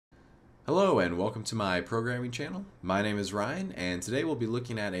Hello and welcome to my programming channel. My name is Ryan and today we'll be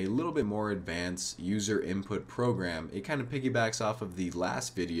looking at a little bit more advanced user input program. It kind of piggybacks off of the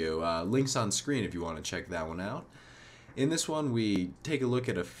last video, links on screen if you want to check that one out. In this one we take a look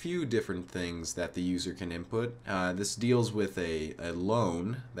at a few different things that the user can input. This deals with a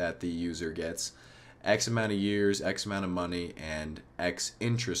loan that the user gets, X amount of years, X amount of money, and X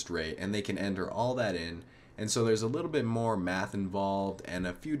interest rate, and they can enter all that in. And so there's a little bit more math involved and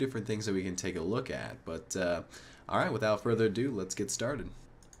a few different things that we can take a look at. But alright, without further ado, let's get started.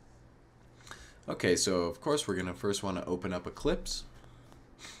 Okay, so of course we're going to first want to open up Eclipse.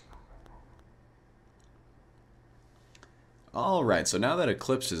 Alright, so now that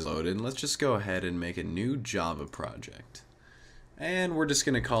Eclipse is loaded, let's just go ahead and make a new Java project. And we're just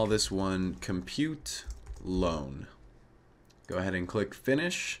going to call this one Compute Loan. Go ahead and click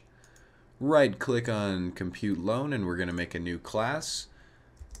Finish. Right click on Compute Loan and we're going to make a new class.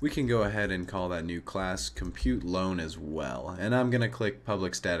 We can go ahead and call that new class Compute Loan as well. And I'm going to click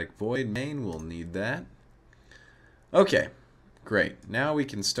Public Static Void Main. We'll need that. Okay, great. Now we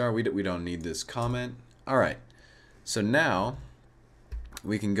can start. We don't need this comment. Alright, so now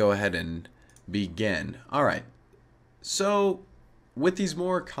we can go ahead and begin. Alright, so with these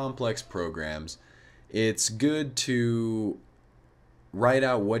more complex programs, it's good to write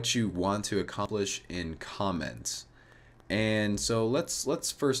out what you want to accomplish in comments. And so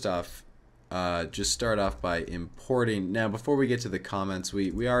let's first off just start off by importing. Now before we get to the comments,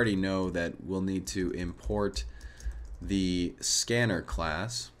 we already know that we'll need to import the scanner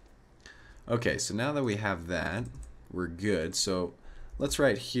class. Okay, so now that we have that, we're good. So let's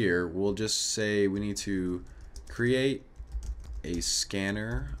right here, we'll just say we need to create a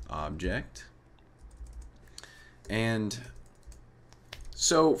scanner object. And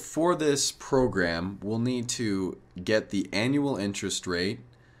so for this program, we'll need to get the annual interest rate,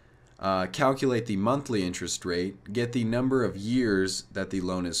 calculate the monthly interest rate, get the number of years that the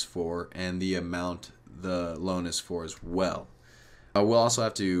loan is for, and the amount the loan is for as well. We'll also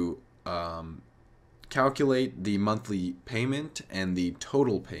have to calculate the monthly payment and the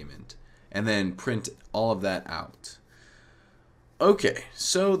total payment, and then print all of that out. Okay,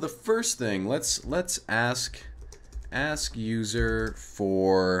 so the first thing, let's ask user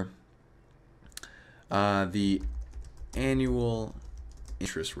for the annual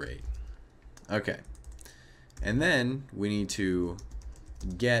interest rate. Okay, and then we need to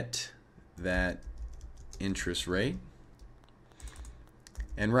get that interest rate,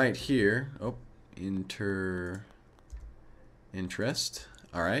 and right here, interest.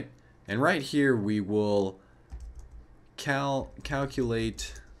 All right, and right here we will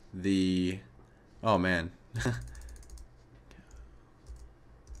calculate the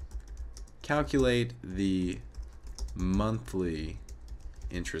calculate the monthly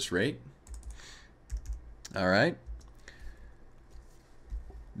interest rate. Alright.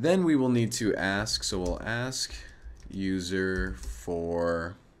 Then we will need to ask, so we'll ask user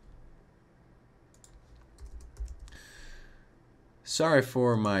for, sorry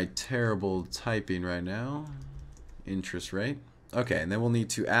for my terrible typing right now, interest rate. Okay, and then we'll need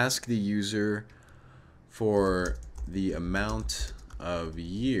to ask the user for the amount of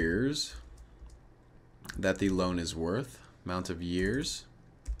years that the loan is worth, amount of years,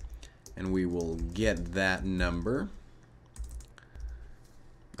 and we will get that number.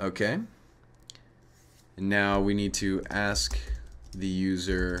 Okay, and now we need to ask the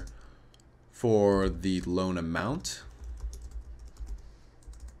user for the loan amount,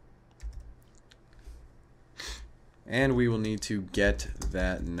 and we will need to get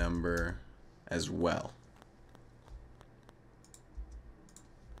that number as well.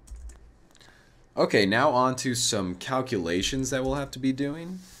 Okay, now on to some calculations that we'll have to be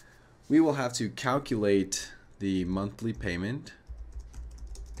doing. We will have to calculate the monthly payment.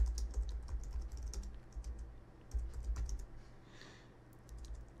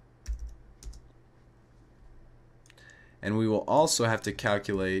 And we will also have to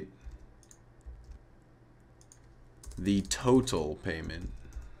calculate the total payment.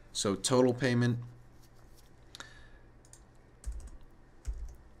 So total payment.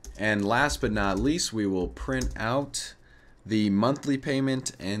 And last but not least, we will print out the monthly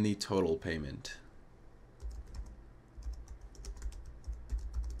payment and the total payment.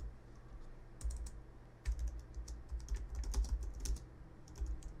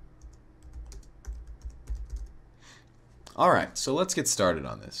 Alright, so let's get started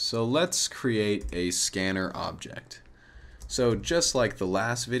on this. So let's create a scanner object. So just like the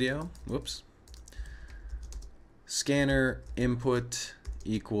last video, scanner input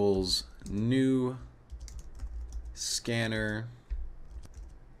equals new scanner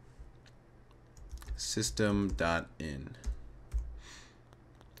system.in.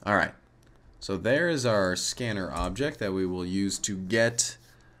 Alright, so there is our scanner object that we will use to get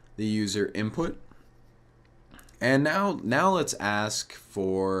the user input. And now let's ask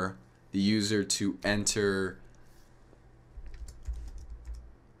for the user to enter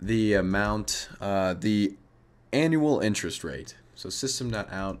the amount, the annual interest rate. So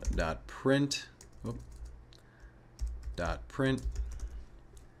system.out.print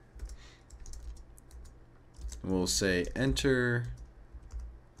we'll say enter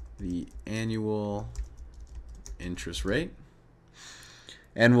the annual interest rate.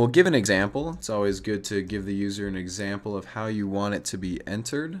 And we'll give an example. It's always good to give the user an example of how you want it to be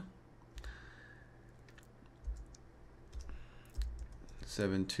entered.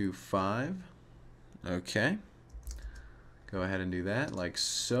 725. Okay. Go ahead and do that like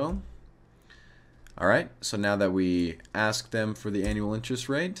so. Alright, so now that we asked them for the annual interest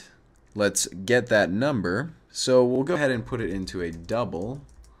rate, let's get that number. So we'll go ahead and put it into a double.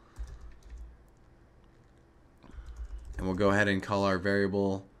 And we'll go ahead and call our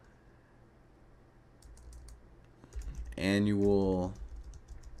variable annual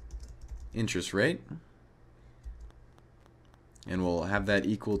interest rate. And we'll have that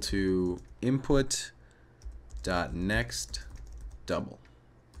equal to input.next double.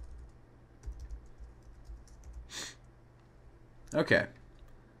 Okay.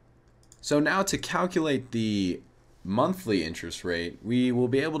 So now to calculate the monthly interest rate, we will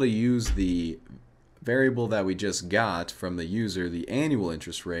be able to use the variable that we just got from the user, the annual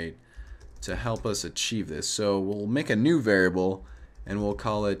interest rate, to help us achieve this. So we'll make a new variable and we'll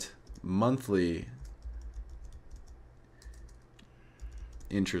call it monthly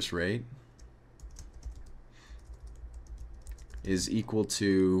interest rate is equal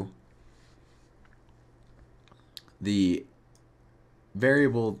to the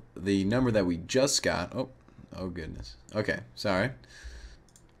variable, the number that we just got. Oh goodness. Okay, sorry.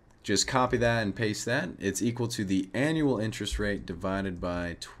 Just copy that and paste that. It's equal to the annual interest rate divided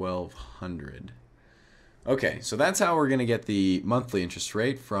by 1200. Okay, so that's how we're going to get the monthly interest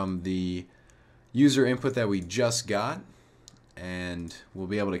rate from the user input that we just got. And we'll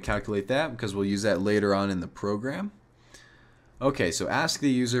be able to calculate that because we'll use that later on in the program. Okay, so ask the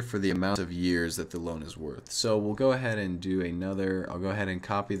user for the amount of years that the loan is worth. So we'll go ahead and do another, I'll go ahead and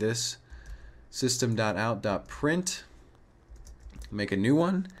copy this, system.out.print, make a new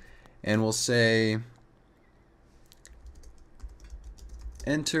one, and we'll say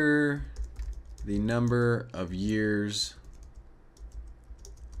enter the number of years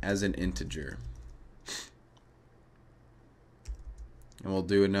as an integer. And we'll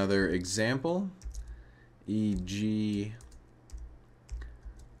do another example, e.g.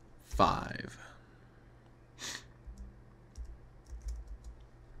 5.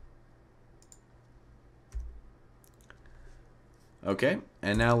 Okay,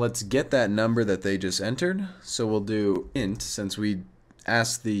 and now let's get that number that they just entered. So we'll do int, since we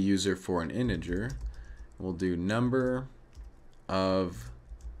asked the user for an integer. We'll do number of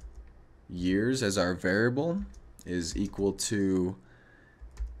years as our variable is equal to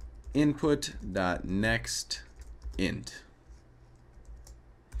input.next int.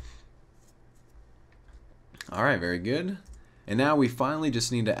 Alright, very good. And now we finally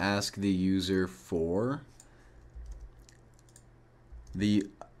just need to ask the user for the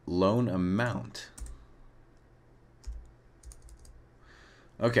loan amount.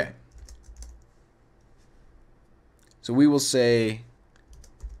 Okay. So we will say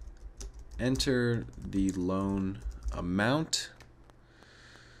enter the loan amount.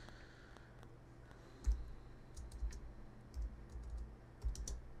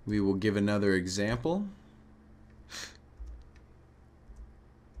 We will give another example.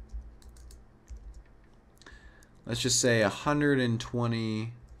 Let's just say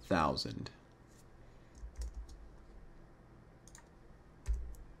 120,000.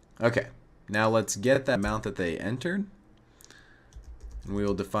 Okay, now let's get that amount that they entered. And we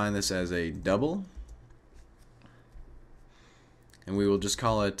will define this as a double. And we will just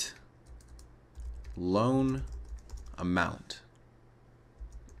call it loan amount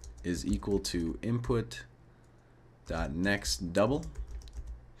is equal to input.next double.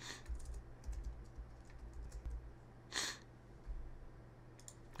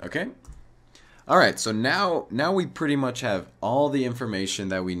 Okay. All right, so now we pretty much have all the information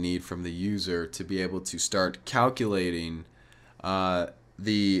that we need from the user to be able to start calculating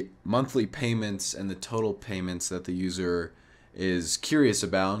the monthly payments and the total payments that the user is curious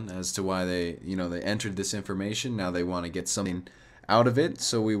about as to why they entered this information. Now they want to get something out of it,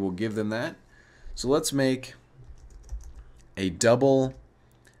 so we will give them that. So let's make a double,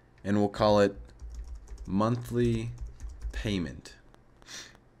 and we'll call it monthly payment.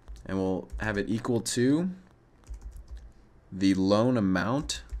 And we'll have it equal to the loan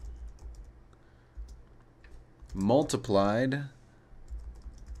amount multiplied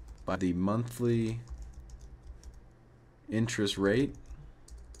by the monthly interest rate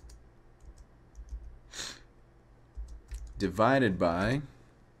divided by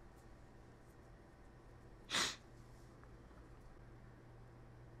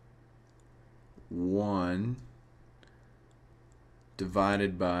one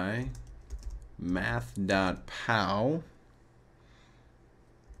divided by math.pow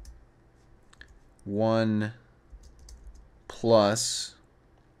 1 plus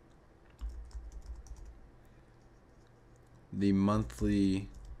the monthly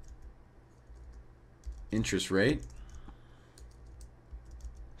interest rate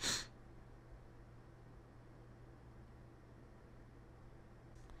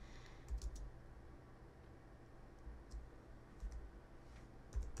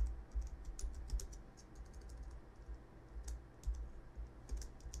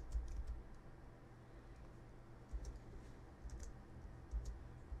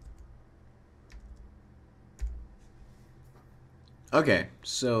Okay,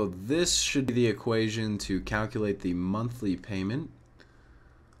 so this should be the equation to calculate the monthly payment.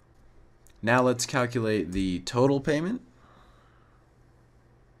 Now let's calculate the total payment.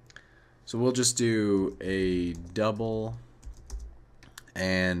 So we'll just do a double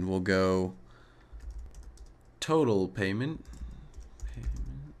and we'll go total payment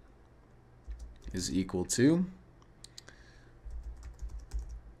is equal to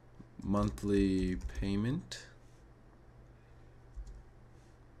monthly payment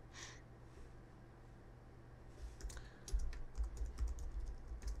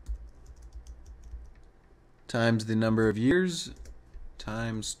times the number of years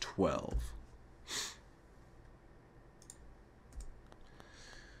times 12.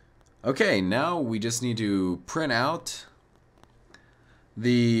 Okay, now we just need to print out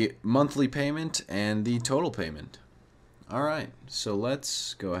the monthly payment and the total payment. Alright, so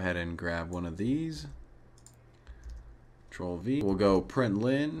let's go ahead and grab one of these. Control V. We'll go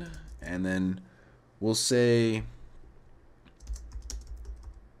println and then we'll say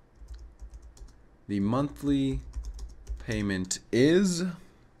the monthly payment is,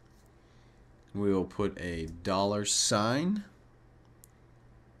 we will put a $sign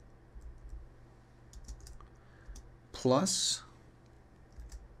plus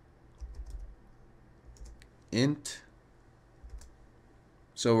int.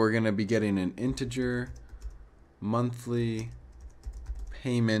 So we're going to be getting an integer monthly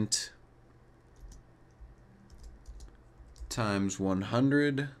payment times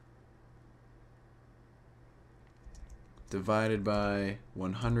 100 divided by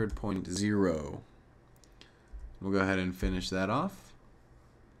 100.0. We'll go ahead and finish that off.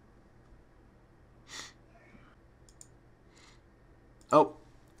 Oh,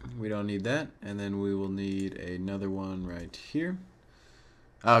 we don't need that. And then we will need another one right here.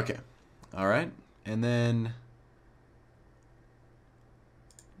 Okay. All right. And then,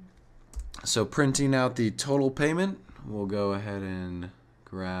 so printing out the total payment, we'll go ahead and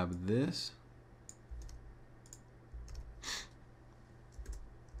grab this.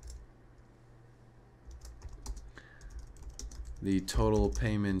 The total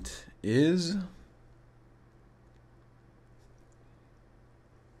payment is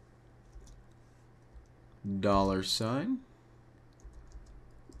 $sign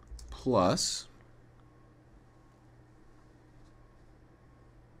plus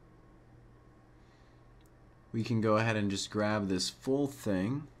we can go ahead and just grab this full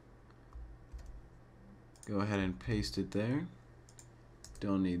thing, go ahead and paste it there,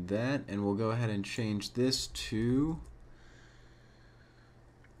 don't need that, and we'll go ahead and change this to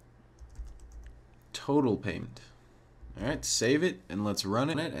total payment. Alright, save it and let's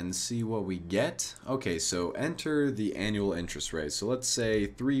run it and see what we get. Okay, so enter the annual interest rate. So let's say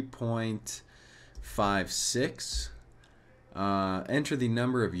 3.56. Enter the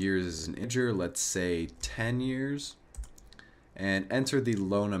number of years as an integer, let's say 10 years. And enter the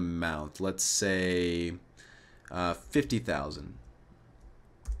loan amount, let's say $50,000.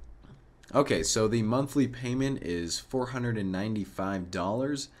 Okay, so the monthly payment is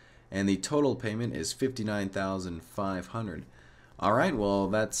 $495. And the total payment is $59,500. All right, well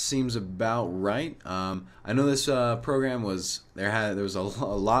that seems about right. I know this program was there was a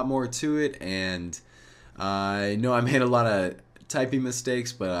lot more to it, and I know I made a lot of typing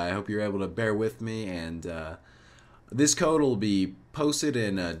mistakes, but I hope you're able to bear with me. And this code will be posted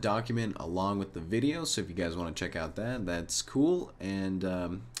in a document along with the video, so if you guys want to check out that, that's cool. And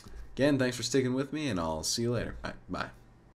again, Again, thanks for sticking with me, and I'll see you later. Bye.